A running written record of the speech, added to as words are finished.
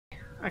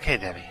Okay,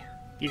 Debbie.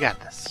 You got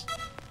this.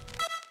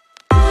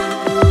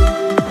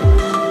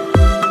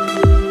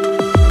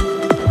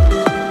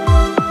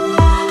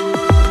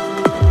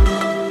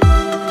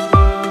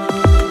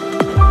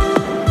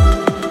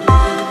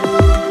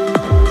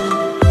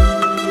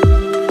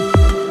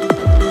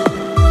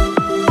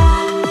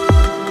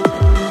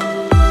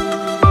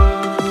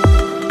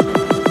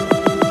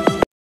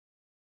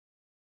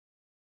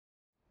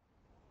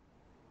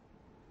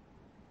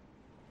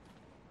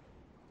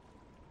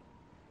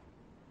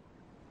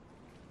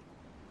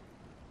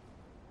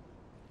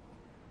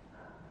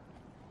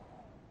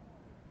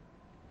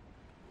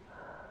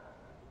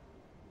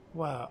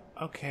 Whoa,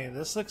 okay,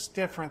 this looks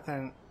different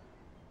than...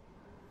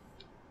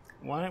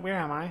 What? Where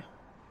am I?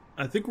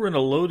 I think we're in a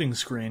loading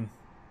screen.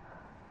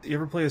 You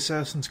ever play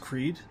Assassin's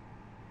Creed?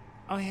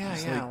 Oh, yeah,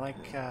 It's yeah, where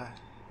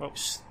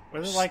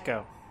did the light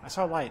go? I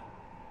saw a light.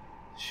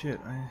 Shit,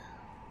 I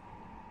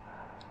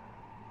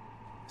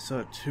saw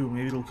it too.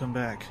 Maybe it'll come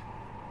back.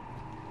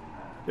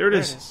 There it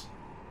is.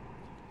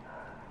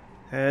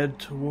 Head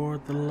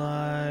toward the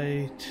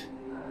light.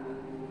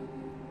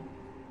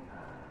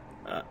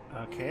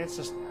 Okay, it's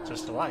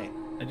just a light.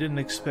 I didn't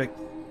expect...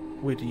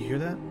 Wait, do you hear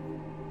that?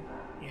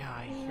 Yeah,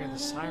 I hear the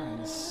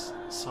sirens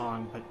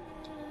song, but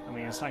I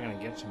mean, it's not going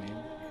to get to me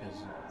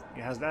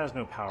because that has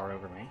no power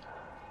over me.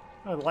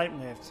 Oh, the light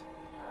moved.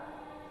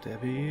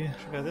 Debbie?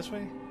 Should we go this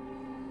way?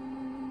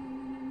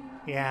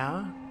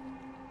 Yeah.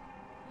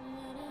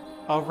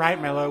 Oh,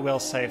 right, my low will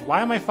save.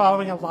 Why am I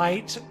following a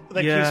light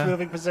that keeps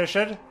moving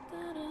position?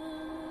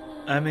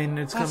 I mean,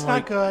 it's kind of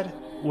like... That's not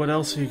good. What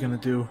else are you going to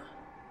do?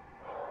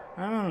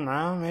 I don't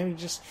know. Maybe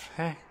just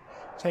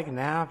take a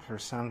nap or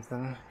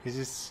something. Because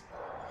it's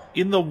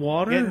in the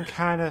water.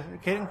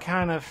 Getting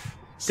kind of.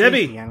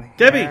 Debbie,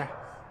 Debbie,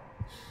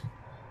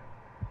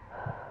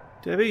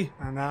 Debbie.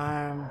 And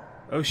I'm.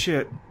 Oh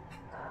shit.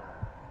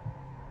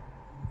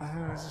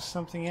 There's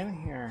something in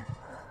here.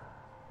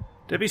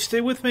 Debbie,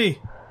 stay with me.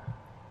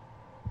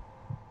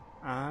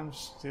 I'm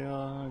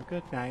still.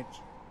 Good night.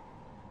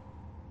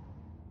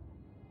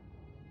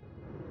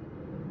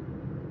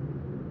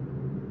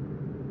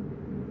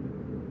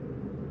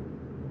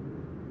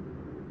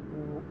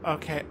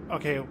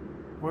 Okay,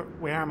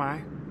 where am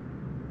I?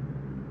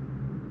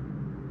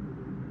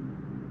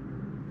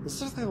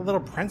 This is like a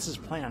Little Prince's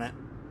planet.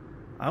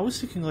 I was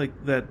thinking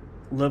like that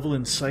level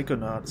in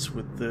Psychonauts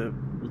with the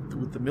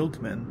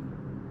milkmen.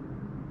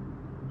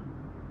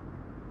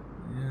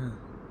 Yeah.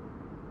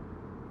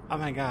 Oh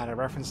my god, I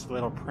referenced the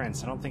Little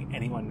Prince. I don't think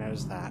anyone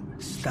knows that.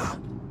 Stop.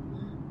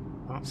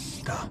 Oh,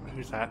 Stop.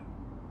 Who's that?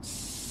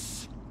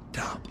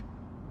 Stop.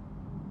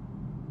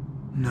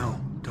 No,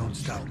 don't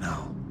stop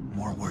now.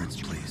 More words,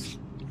 please.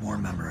 More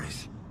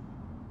memories.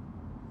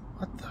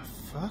 What the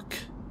fuck?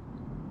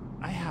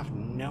 I have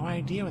no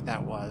idea what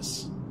that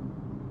was.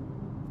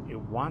 It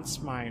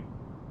wants my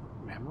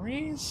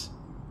memories?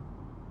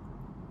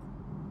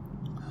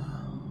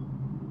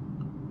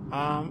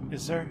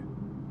 Is there...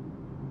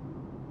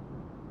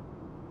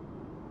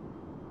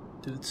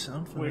 Did it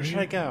sound familiar? Where should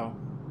I go?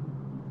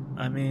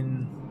 I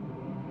mean...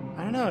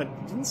 I don't know,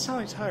 it didn't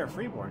sound like Tyler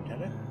Freeborn,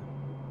 did it?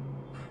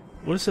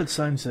 What does that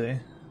sign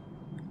say?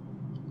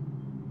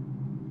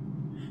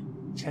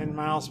 10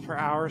 miles per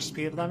hour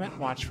speed limit,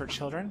 watch for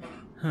children.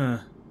 Huh.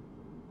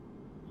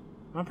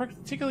 I'm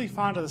particularly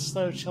fond of the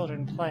slow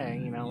children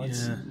playing,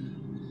 let's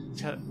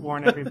to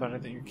warn everybody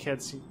that your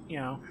kids, need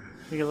a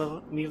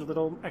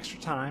little extra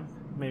time.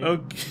 Maybe.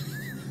 Okay.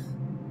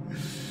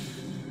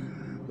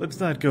 Let's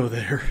not go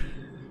there.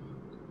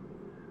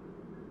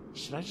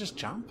 Should I just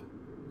jump?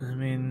 I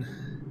mean,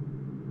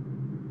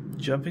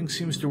 jumping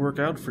seems to work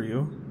out for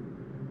you.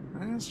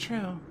 That's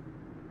true.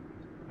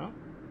 Oh.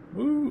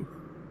 Ooh.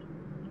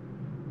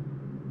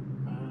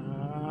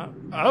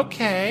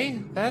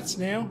 Okay, that's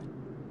new.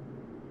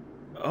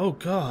 Oh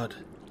God.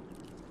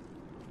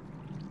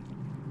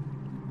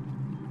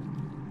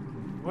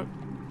 What?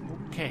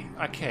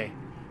 Okay.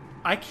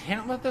 I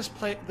can't let this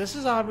play. This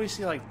is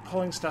obviously like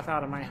pulling stuff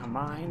out of my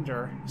mind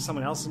or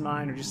someone else's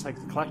mind or just like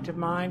the collective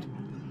mind.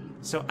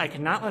 So I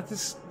cannot let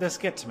this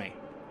get to me.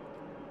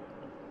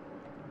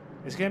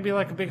 It's gonna be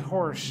like a big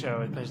horror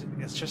show, but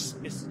it's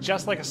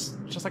just like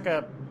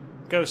a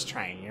ghost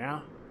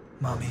train,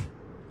 Mommy,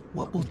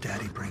 what will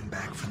Daddy bring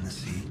back from the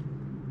sea?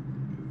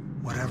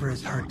 Whatever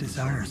his heart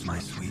desires, my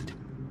sweet.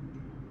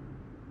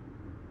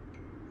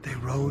 They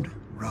rowed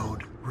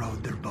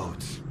their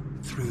boats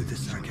through the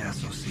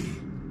Sargasso Sea.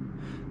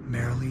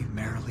 Merrily,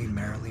 merrily,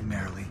 merrily,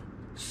 merrily,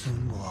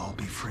 soon we'll all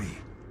be free.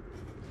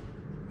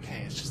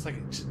 Okay, it's just like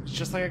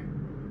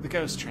the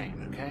ghost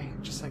train, okay?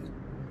 Just like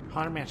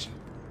Haunted Mansion.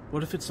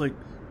 What if it's like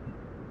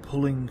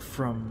pulling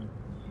from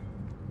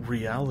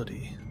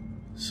reality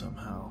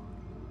somehow?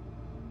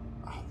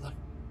 Oh, look.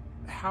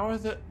 How are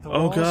the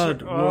Oh walls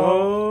God! are-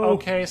 Whoa!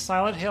 Okay,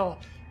 Silent Hill.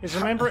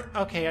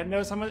 Okay, I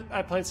know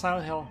I played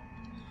Silent Hill.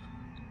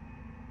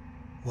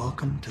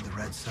 Welcome to the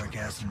Red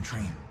Sargassum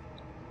Dream.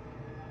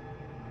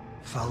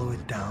 Follow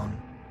it down,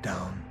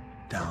 down,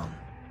 down.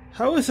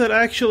 How is that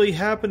actually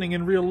happening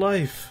in real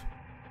life?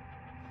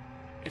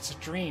 It's a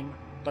dream.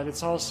 but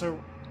it's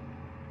also...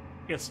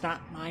 It's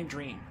not my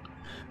dream.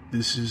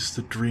 This is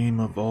the dream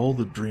of all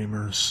the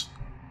dreamers.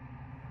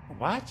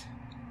 What?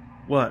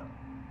 What?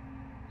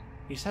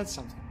 You said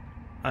something.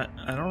 I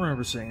don't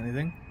remember saying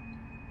anything.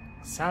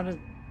 It sounded...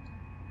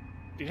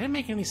 It didn't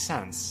make any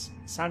sense.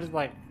 It sounded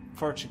like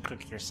fortune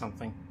cookie or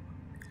something.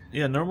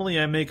 Yeah, normally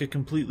I make a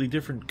completely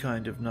different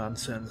kind of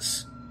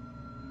nonsense.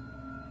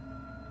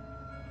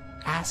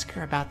 Ask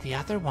her about the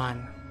other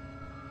one.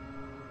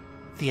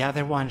 The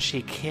other one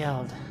she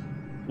killed.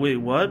 Wait,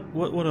 what?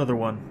 What other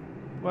one?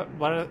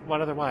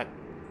 What other what?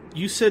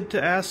 You said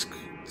to ask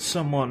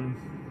someone.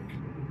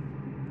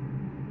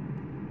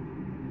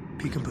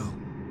 Peekaboo,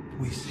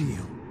 we see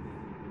you.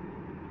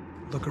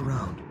 Look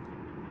around.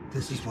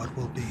 This is what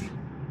we'll be.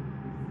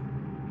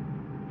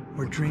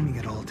 We're dreaming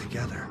it all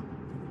together.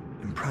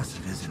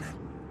 Impressive, isn't it?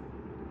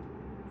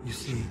 You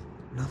see,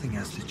 nothing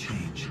has to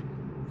change.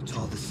 It's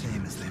all the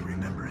same as they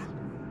remember it.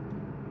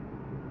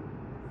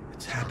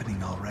 It's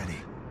happening already.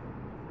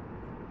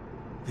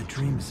 The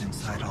dream is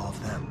inside all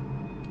of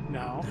them.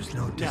 No. There's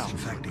no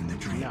disinfecting the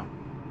dream. No.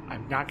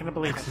 I'm not going to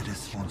believe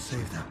Exodus won't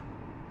save them.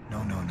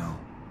 No.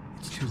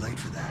 It's too late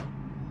for that.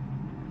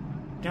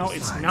 it. No, it's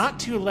Besides, not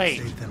too late.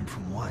 Save them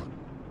from what?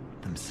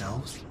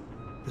 Themselves?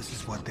 This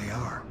is what they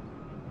are.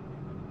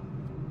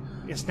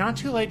 It's not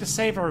too late to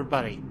save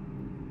everybody.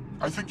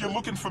 I think you're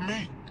looking for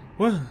me.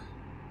 What?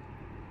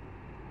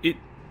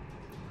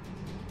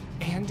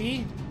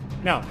 Andy?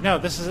 No,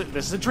 this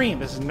is a dream.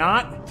 This is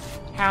not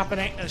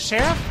happening.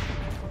 Sheriff?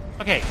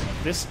 Okay,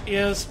 this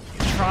is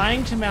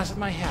trying to mess with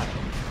my head.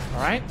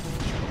 Alright?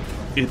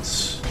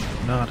 It's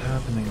not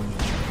happening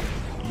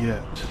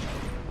yet.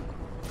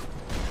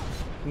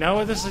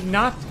 No, this is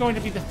not going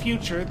to be the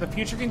future. The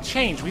future can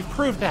change. We've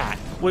proved that.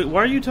 Wait,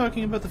 why are you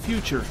talking about the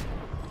future?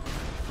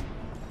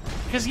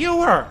 Because you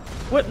were.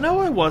 What? No,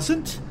 I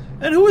wasn't.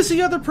 And who was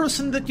the other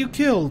person that you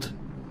killed?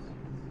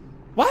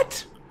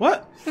 What?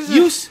 What?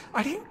 You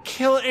I didn't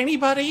kill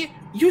anybody.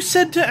 you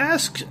said to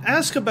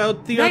ask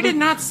about the other... I did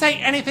not say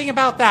anything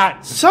about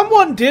that.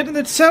 Someone did, and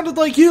it sounded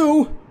like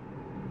you.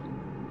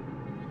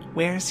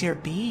 Where's your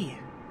bee?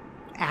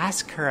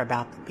 Ask her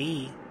about the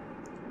bee.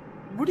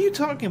 What are you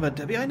talking about,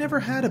 Debbie? I never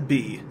had a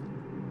bee.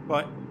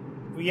 What?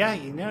 Well, yeah,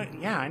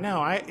 I know.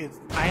 I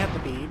had the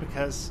bee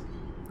because...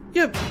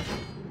 Yeah,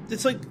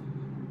 it's like...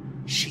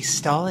 She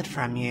stole it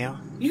from you.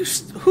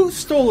 Who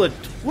stole it?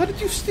 What did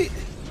you steal?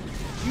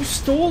 You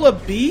stole a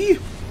bee?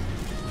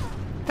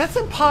 That's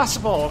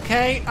impossible,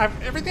 okay?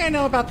 Everything I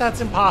know about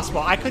that's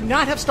impossible. I could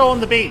not have stolen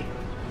the bee.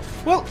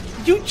 Well,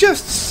 you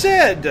just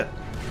said...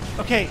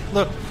 Okay,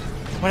 look,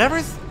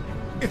 whatever's...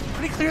 It's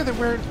pretty clear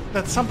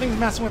that something's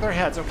messing with our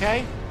heads,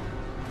 okay?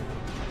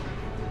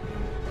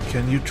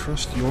 Can you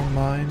trust your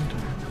mind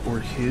or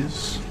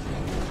his?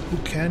 Who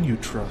can you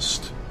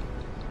trust?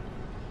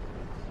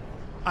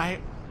 I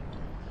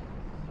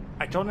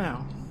don't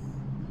know.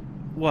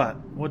 What?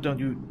 What don't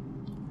you...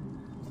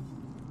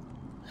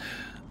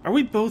 Are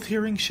we both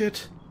hearing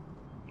shit?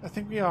 I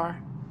think we are.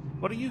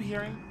 What are you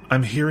hearing?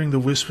 I'm hearing the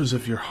whispers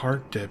of your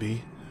heart,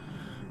 Debbie.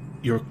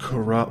 Your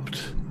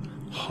corrupt,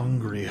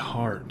 hungry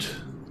heart.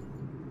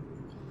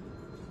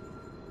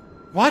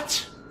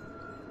 What?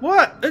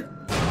 What?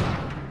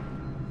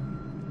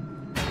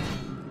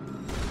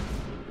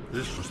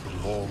 This was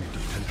the long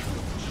detention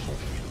of the soul.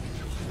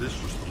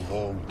 This was the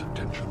long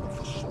detention of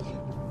the soul.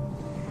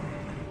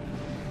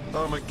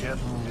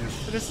 Armageddon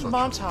is... This is such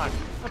mom a- talk.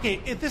 Okay,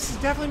 this is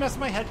definitely messing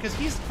my head because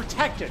he's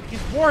protected.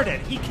 He's warded.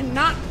 He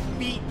cannot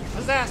be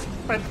possessed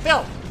by the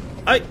filth.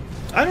 I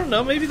don't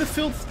know. Maybe the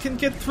filth can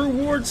get through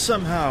wards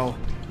somehow.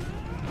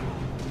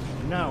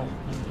 No.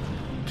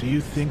 Do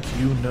you think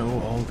you know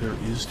all there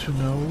is to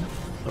know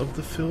of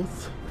the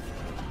filth?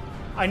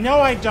 I know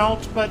I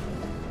don't, but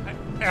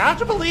I have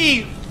to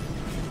believe.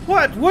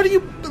 What? What are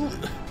you...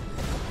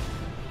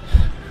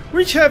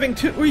 We're each having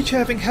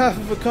half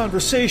of a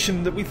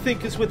conversation that we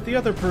think is with the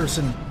other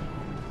person.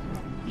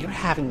 You're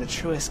having the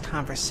truest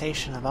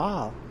conversation of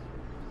all.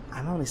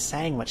 I'm only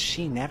saying what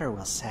she never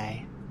will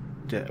say.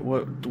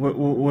 What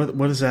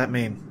does that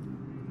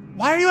mean?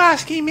 Why are you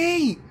asking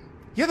me?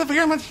 You're the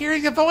very one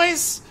hearing the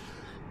voice.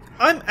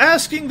 I'm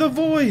asking the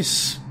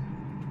voice.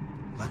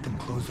 Let them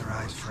close their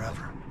eyes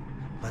forever.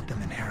 Let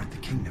them inherit the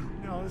kingdom.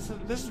 No,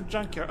 this is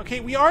junkyard. Okay,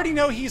 we already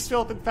know he's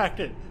filth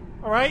infected.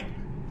 All right.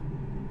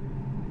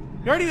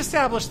 We already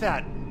established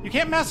that. You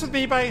can't mess with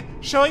me by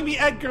showing me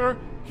Edgar.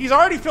 He's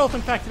already filth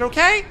infected,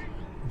 okay?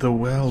 The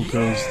well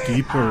goes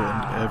deeper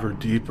and ever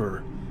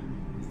deeper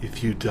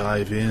if you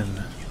dive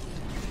in.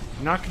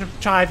 I'm not going to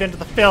dive into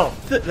the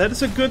filth. That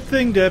is a good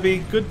thing, Debbie.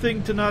 Good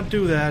thing to not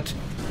do that.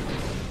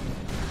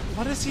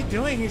 What is he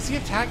doing? Is he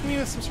attacking me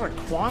with some sort of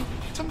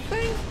quantum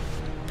thing?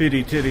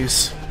 Bitty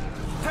titties.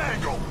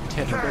 Tango!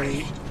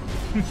 Titterbait.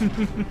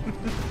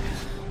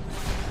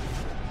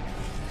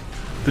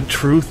 The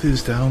truth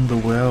is down the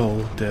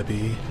well,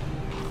 Debbie.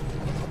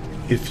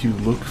 If you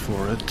look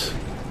for it.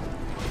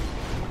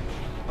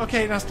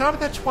 Okay, now stop at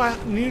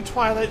that new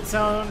Twilight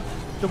Zone,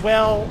 the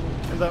well,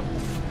 and the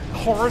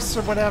horse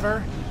or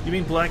whatever. You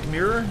mean Black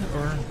Mirror,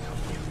 or...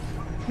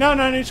 No,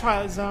 new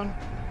Twilight Zone.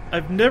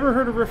 I've never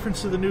heard a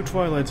reference to the new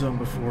Twilight Zone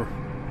before.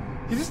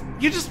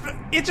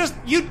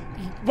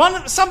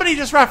 Somebody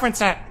just referenced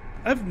that.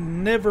 I've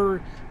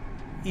never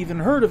even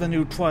heard of a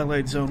new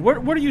Twilight Zone.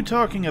 What are you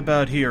talking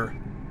about here?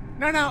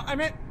 No, I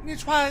meant new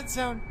Twilight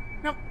Zone.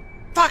 No,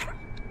 fuck.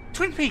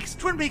 Twin Peaks,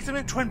 I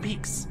meant Twin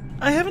Peaks.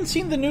 I haven't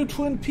seen the new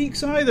Twin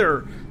Peaks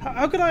either.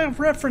 How could I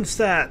have referenced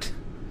that?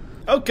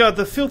 Oh god,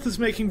 the filth is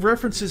making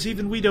references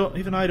even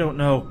I don't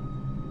know.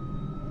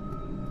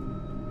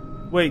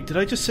 Wait, did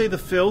I just say the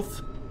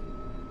filth?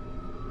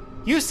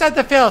 You said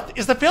the filth.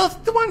 Is the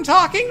filth the one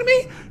talking to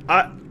me?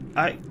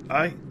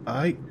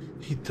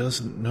 He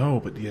doesn't know,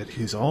 but yet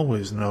he's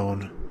always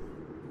known.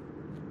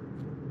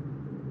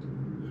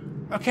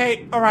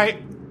 Okay,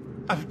 alright.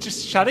 I'm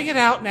just shutting it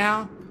out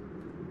now.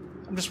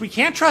 We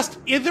can't trust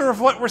either of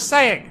what we're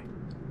saying.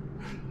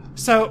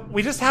 So,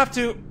 we just have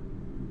to,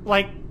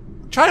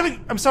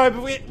 I'm sorry,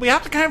 but we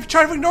have to kind of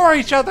try to ignore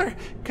each other,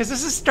 because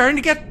this is starting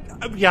to get,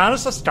 I'll be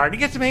honest, it's starting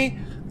to get to me.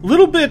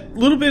 Little bit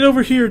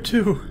over here,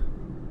 too.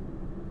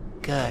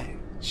 Good.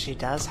 She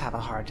does have a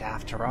heart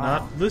after all.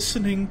 Not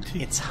listening to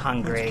you. It's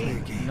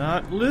hungry.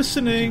 Not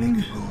listening.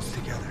 Make the rules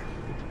together.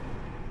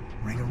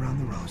 Ring around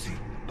the rosy,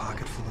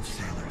 pocket full of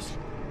sailors.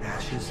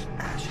 Ashes,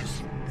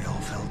 they all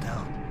fell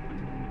down.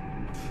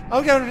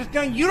 Oh,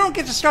 no, you don't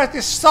get to start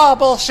this saw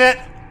bullshit.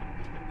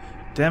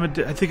 Damn it,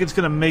 I think it's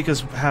gonna make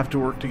us have to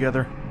work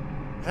together.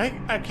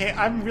 Okay,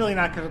 I'm really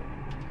not gonna...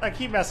 I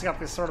keep messing up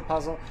this sort of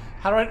puzzle.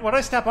 What do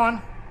I step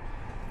on?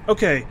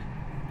 Okay,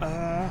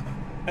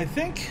 I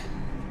think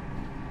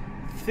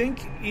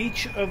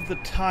each of the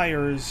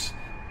tires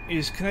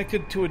is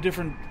connected to a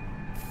different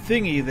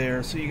thingy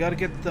there, so you gotta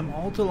get them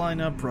all to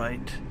line up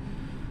right.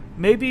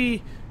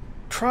 Maybe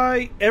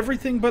try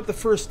everything but the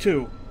first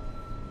two.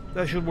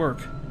 That should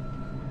work.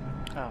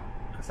 Oh,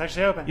 it's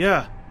actually open.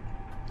 Yeah,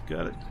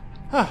 got it.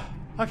 Oh,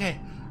 okay,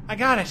 I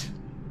got it.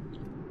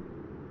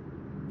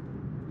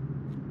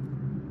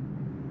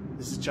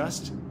 This is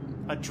just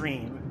a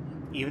dream.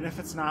 Even if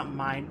it's not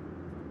mine,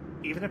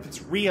 even if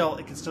it's real,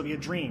 it can still be a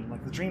dream,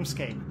 like the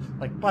dreamscape,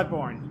 like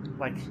Bloodborne,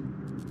 like,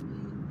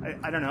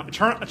 I don't know,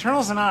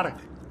 Eternal Sonata.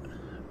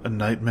 A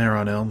Nightmare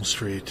on Elm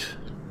Street.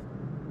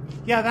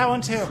 Yeah, that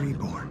one too.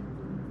 Freeborn.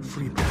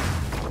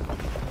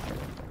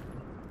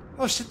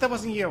 Oh shit, that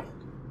wasn't you.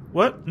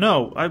 What?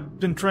 No, I've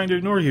been trying to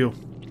ignore you.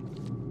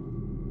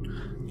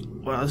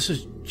 Wow, this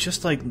is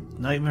just like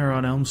Nightmare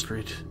on Elm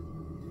Street.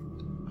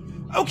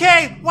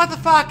 Okay, what the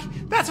fuck?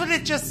 That's what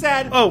it just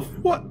said. Oh,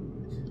 what?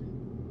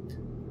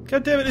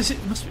 God damn it!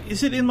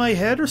 Is it in my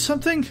head or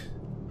something?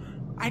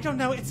 I don't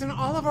know. It's in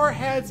all of our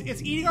heads.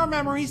 It's eating our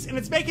memories, and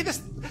it's making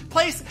this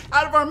place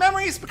out of our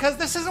memories because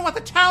this isn't what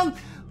the town.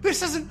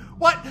 This isn't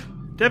what.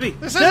 Debbie.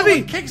 This isn't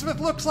what Kingsmith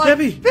looks like.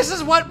 Debbie. This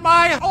is what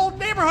my old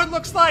neighborhood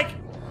looks like.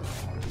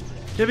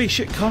 Debbie,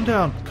 shit, calm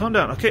down. Calm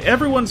down. Okay,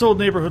 everyone's old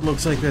neighborhood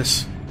looks like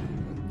this.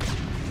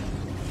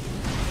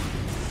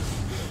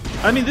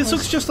 I mean, this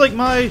looks just like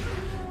my.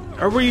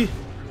 Are we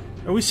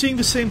seeing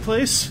the same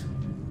place?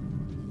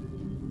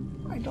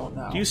 I don't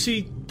know. Do you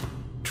see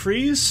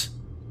trees?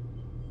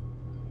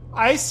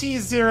 I see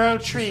zero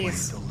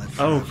trees.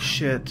 Oh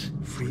shit.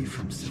 Free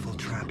from civil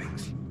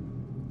trappings.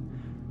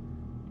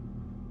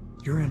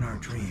 You're in our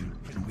dream,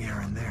 and we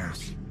are in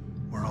theirs.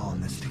 We're all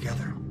in this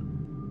together.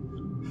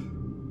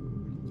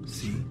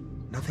 See?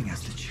 Nothing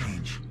has to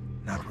change.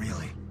 Not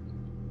really.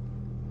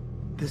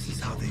 This is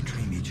how they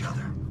dream each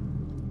other.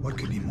 What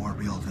could be more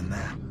real than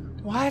that?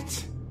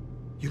 What?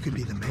 You could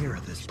be the mayor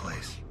of this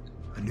place.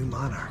 A new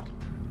monarch.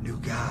 New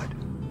god.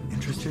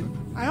 Interested?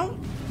 I don't...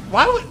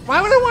 Why would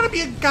I want to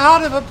be a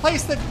god of a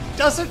place that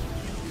doesn't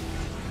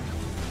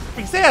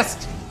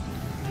exist?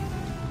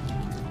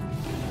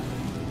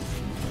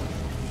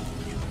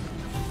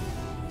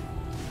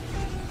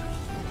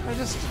 I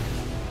just...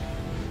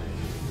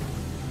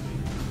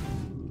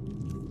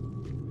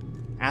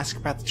 Ask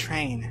about the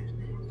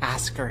train.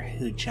 Ask her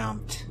who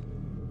jumped.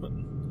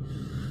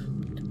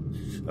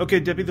 Okay,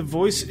 Debbie, the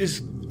voice is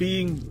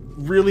being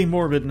really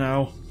morbid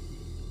now.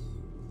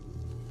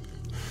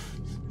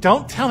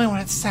 Don't tell me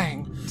what it's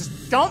saying.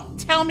 Just don't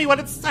tell me what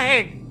it's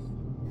saying.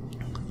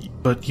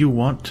 But you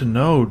want to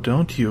know,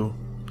 don't you?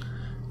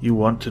 You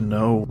want to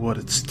know what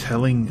it's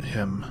telling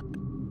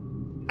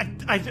him.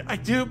 I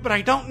do, but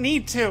I don't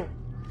need to.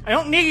 I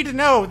don't need to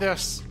know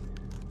this.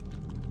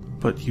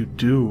 But you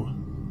do.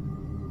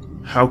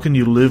 How can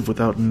you live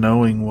without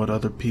knowing what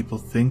other people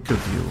think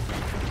of you?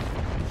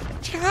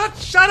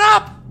 Shut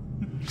up!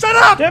 Shut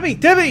up!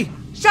 Debbie!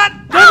 Shut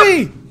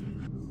Debbie! up!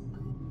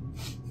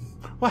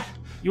 What?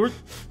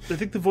 I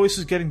think the voice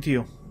is getting to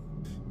you.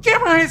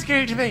 Camera is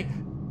getting to me!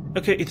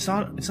 Okay, it's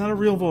not a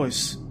real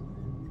voice.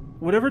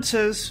 Whatever it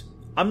says,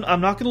 I'm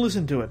not gonna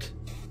listen to it.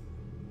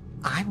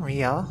 I'm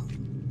real.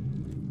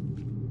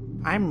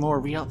 I'm more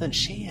real than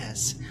she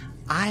is.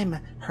 I'm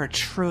her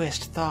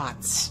truest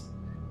thoughts.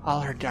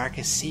 All her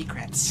darkest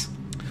secrets.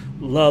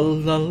 La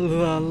la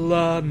la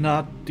la,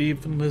 not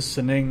even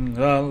listening.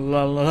 La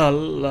la la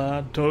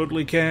la,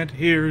 totally can't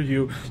hear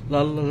you.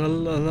 La la la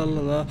la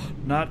la la,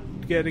 not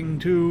getting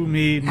to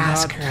me.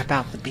 Ask Not her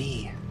about the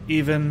bee.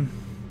 even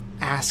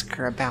Ask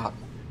her about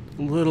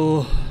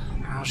little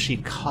how she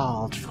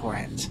called for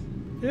it.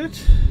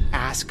 it.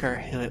 Ask her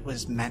who it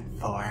was meant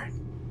for.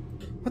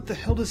 What the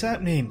hell does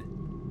that mean?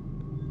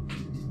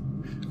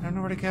 I don't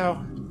know where to go.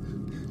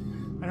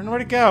 I don't know where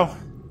to go.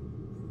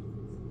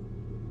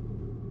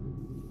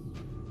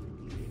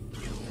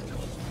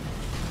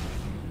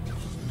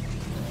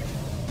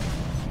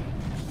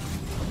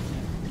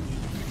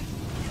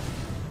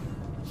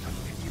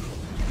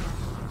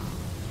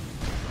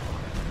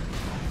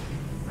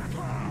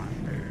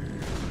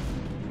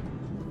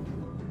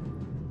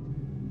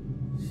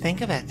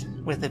 Think of it.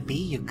 With a bee,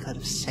 you could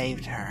have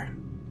saved her.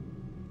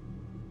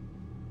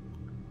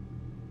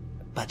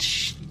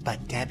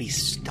 But Debbie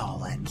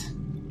stole it.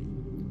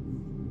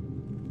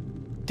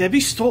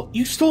 Debbie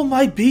you stole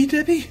my bee,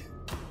 Debbie?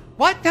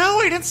 What? No,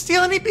 I didn't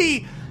steal any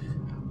bee.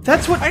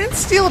 That's what I didn't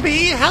steal a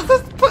bee. How's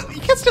this?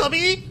 You can't steal a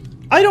bee.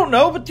 I don't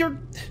know, but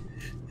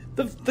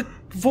the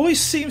voice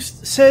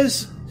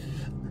says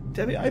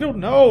Debbie, I don't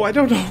know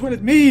what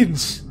it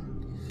means.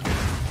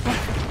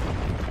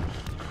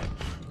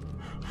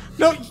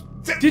 No.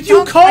 Did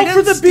you call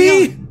for the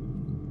bee?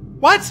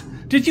 What?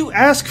 Did you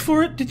ask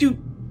for it? Did you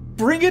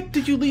bring it?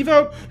 Did you leave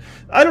out,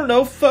 I don't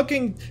know,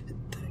 fucking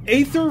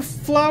aether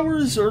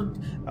flowers or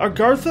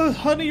agartha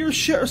honey or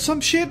shit or some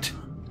shit?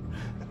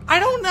 I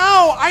don't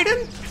know. I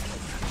didn't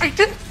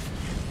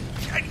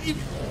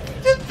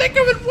think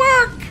it would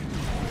work.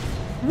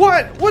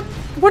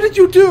 What did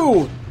you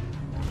do?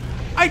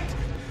 I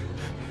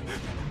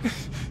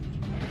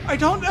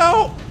don't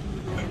know.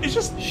 It's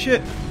just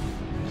Shit.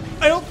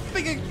 I don't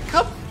think it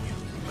come.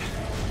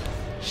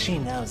 She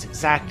knows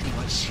exactly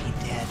what she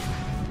did.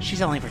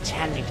 She's only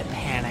pretending to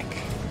panic,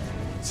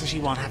 so she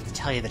won't have to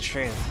tell you the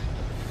truth.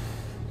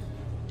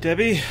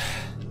 Debbie,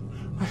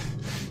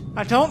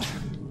 I don't.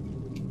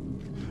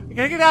 I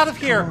gotta get out of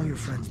Tell here. all your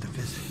friends to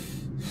visit.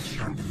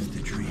 Sharpens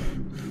the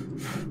dream.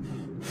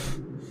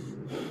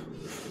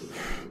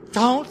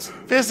 Don't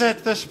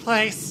visit this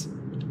place.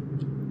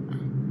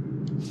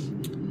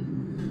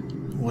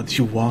 once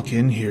you walk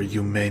in here,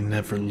 you may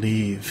never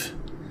leave.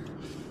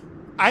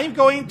 I'm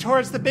going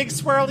towards the big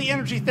swirly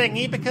energy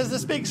thingy because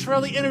this big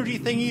swirly energy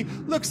thingy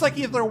looks like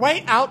either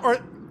way out or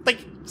like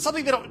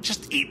something that'll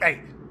just eat me.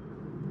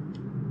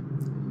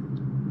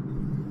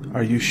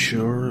 Are you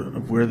sure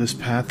of where this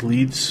path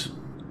leads?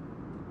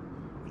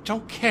 I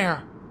don't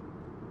care.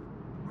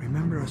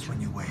 Remember us when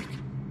you wake,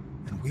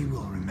 and we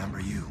will remember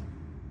you.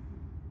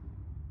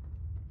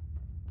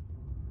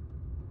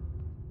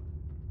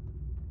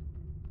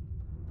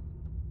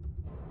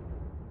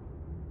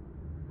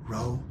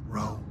 Row,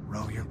 row,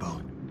 row your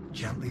boat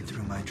gently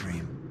through my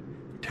dream.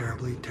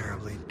 Terribly,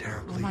 terribly,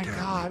 terribly, Oh my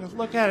terribly. god,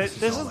 look at it.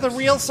 This all is the I've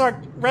real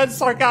seen. Red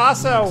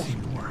Sargasso. See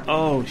more.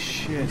 Oh,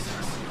 shit.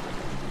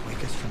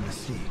 Wake us from the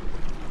sea.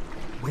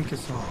 Wake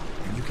us all,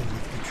 and you can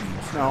live the dream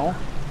forever.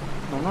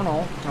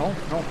 No.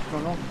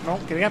 No.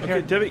 Getting up Okay,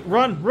 here. Debbie,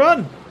 run,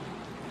 run!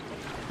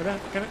 Get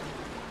it.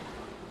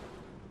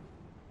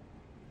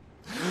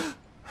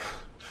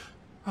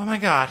 Oh my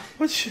god.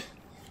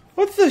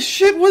 What the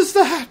shit was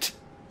that?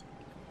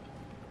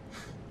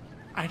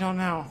 I don't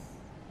know.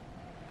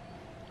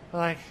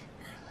 Like,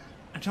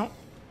 I don't...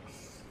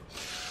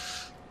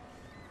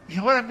 You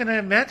know what I'm gonna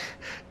admit?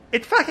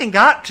 It fucking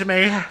got to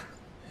me.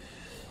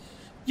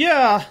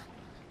 Yeah,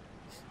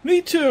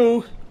 me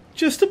too.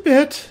 Just a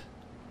bit.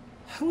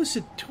 How is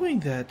it doing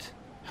that?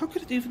 How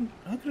could it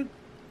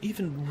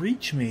even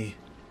reach me?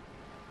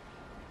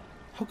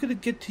 How could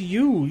it get to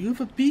you? You have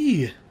a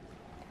bee.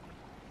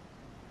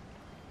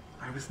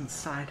 I was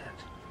inside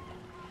it.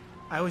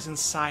 I was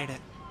inside it.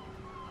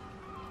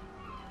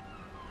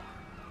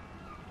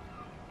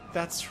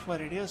 That's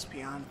what it is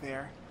beyond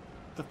there.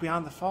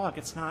 Beyond the fog,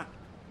 it's not...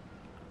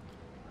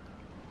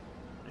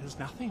 There's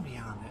nothing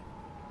beyond it.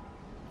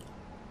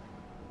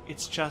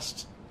 It's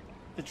just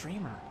the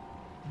dreamer.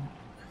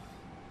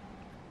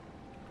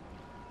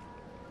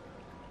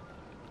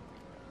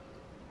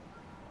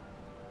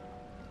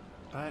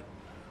 But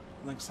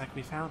looks like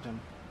we found him.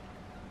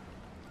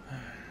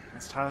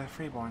 It's Tyler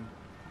Freeborn.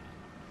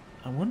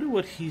 I wonder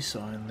what he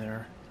saw in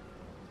there.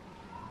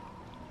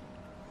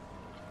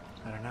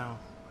 I don't know.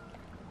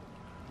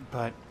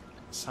 But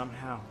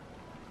somehow,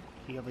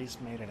 he at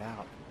least made it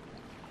out.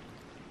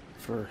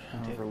 For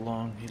however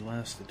long he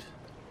lasted.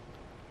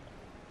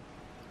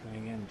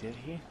 Then again, did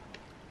he?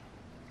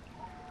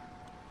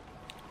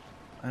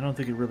 I don't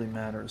think it really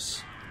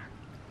matters.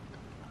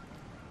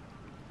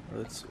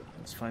 Let's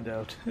find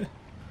out.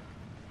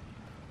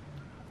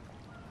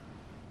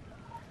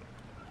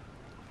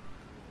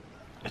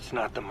 It's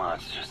not the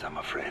monsters I'm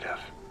afraid of.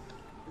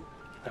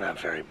 They're not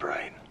very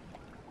bright.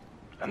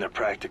 And they're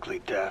practically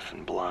deaf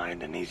and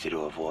blind and easy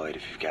to avoid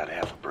if you've got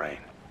half a brain.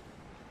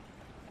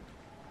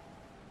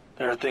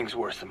 There are things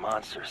worse than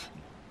monsters.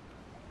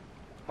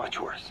 Much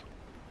worse.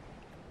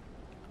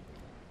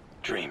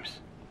 Dreams.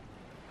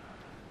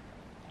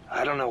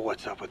 I don't know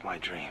what's up with my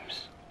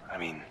dreams. I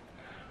mean,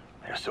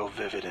 they're so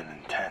vivid and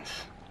intense.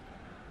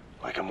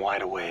 Like I'm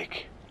wide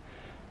awake.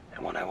 And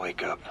And when I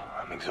wake up,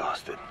 I'm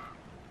exhausted.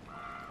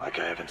 Like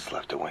I haven't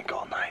slept a wink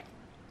all night.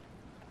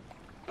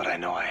 But I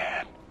know I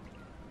had.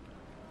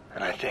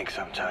 And I think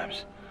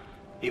sometimes,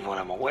 even when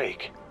I'm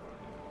awake,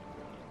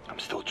 I'm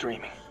still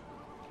dreaming.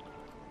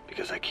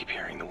 Because I keep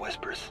hearing the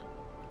whispers.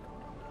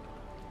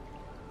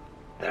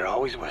 They're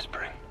always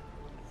whispering.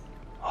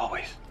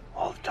 Always.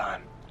 All the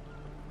time.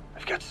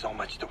 I've got so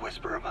much to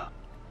whisper about.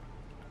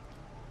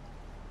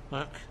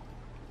 Look,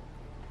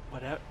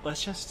 whatever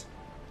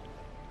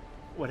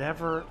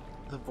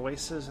the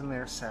voices in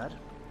there said,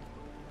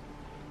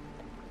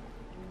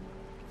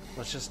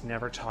 let's just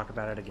never talk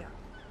about it again.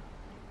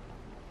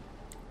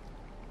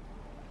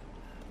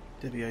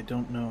 Debbie, I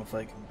don't know if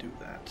I can do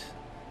that.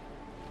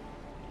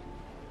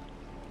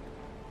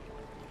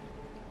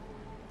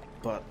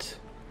 But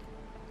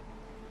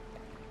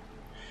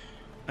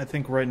I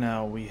think right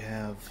now we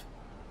have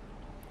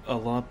a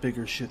lot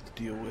bigger shit to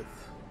deal with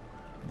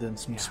than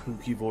some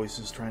spooky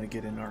voices trying to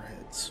get in our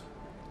heads.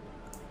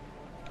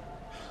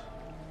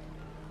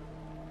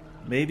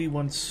 Maybe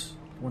once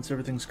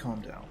everything's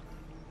calmed down.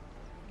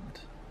 And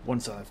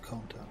once I've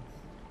calmed down.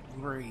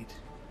 I'm worried.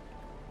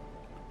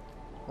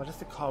 What if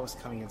the call was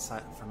coming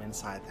from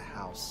inside the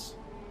house?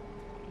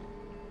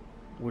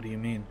 What do you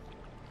mean?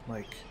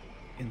 Like,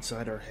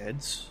 inside our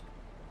heads?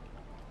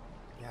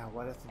 Yeah,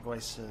 what if the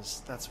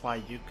voices... That's why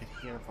you could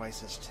hear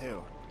voices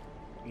too,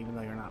 even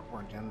though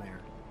weren't in there.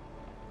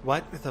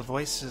 What if the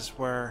voices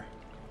were...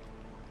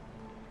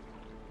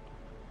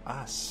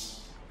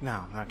 us?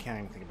 No, I can't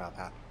even think about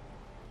that.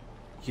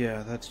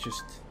 Yeah, that's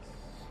just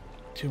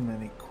too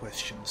many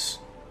questions.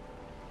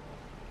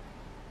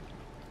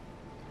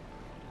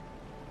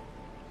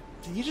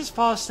 Did you just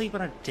fall asleep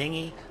on a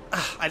dinghy?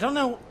 Ugh, I don't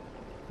know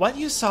what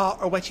you saw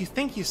or what you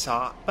think you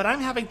saw, but I'm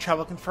having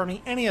trouble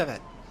confirming any of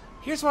it.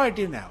 Here's what I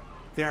do know.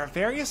 There are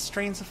various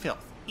strains of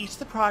filth, each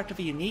the product of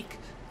a unique,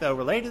 though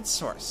related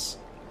source.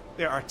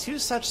 There are 2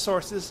 such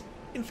sources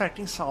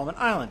infecting Solomon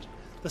Island.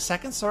 The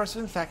second source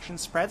of infection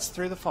spreads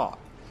through the fog.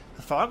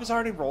 The fog has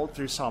already rolled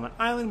through Solomon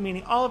Island,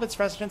 meaning all of its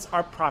residents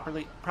are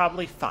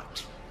probably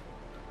fucked.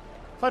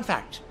 Fun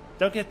fact,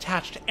 don't get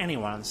attached to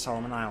anyone on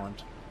Solomon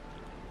Island.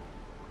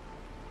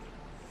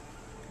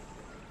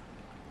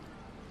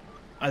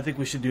 I think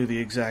we should do the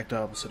exact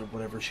opposite of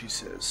whatever she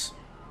says.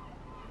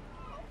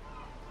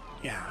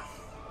 Yeah.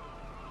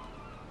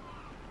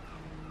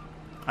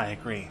 I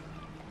agree.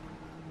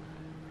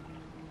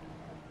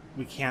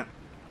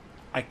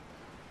 I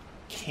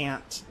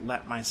can't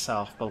let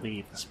myself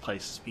believe this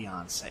place is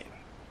beyond safe.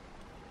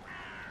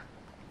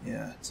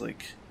 Yeah, it's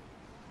like...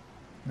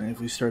 And if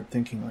we start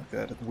thinking like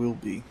that, it will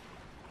be.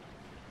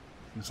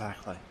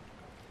 Exactly.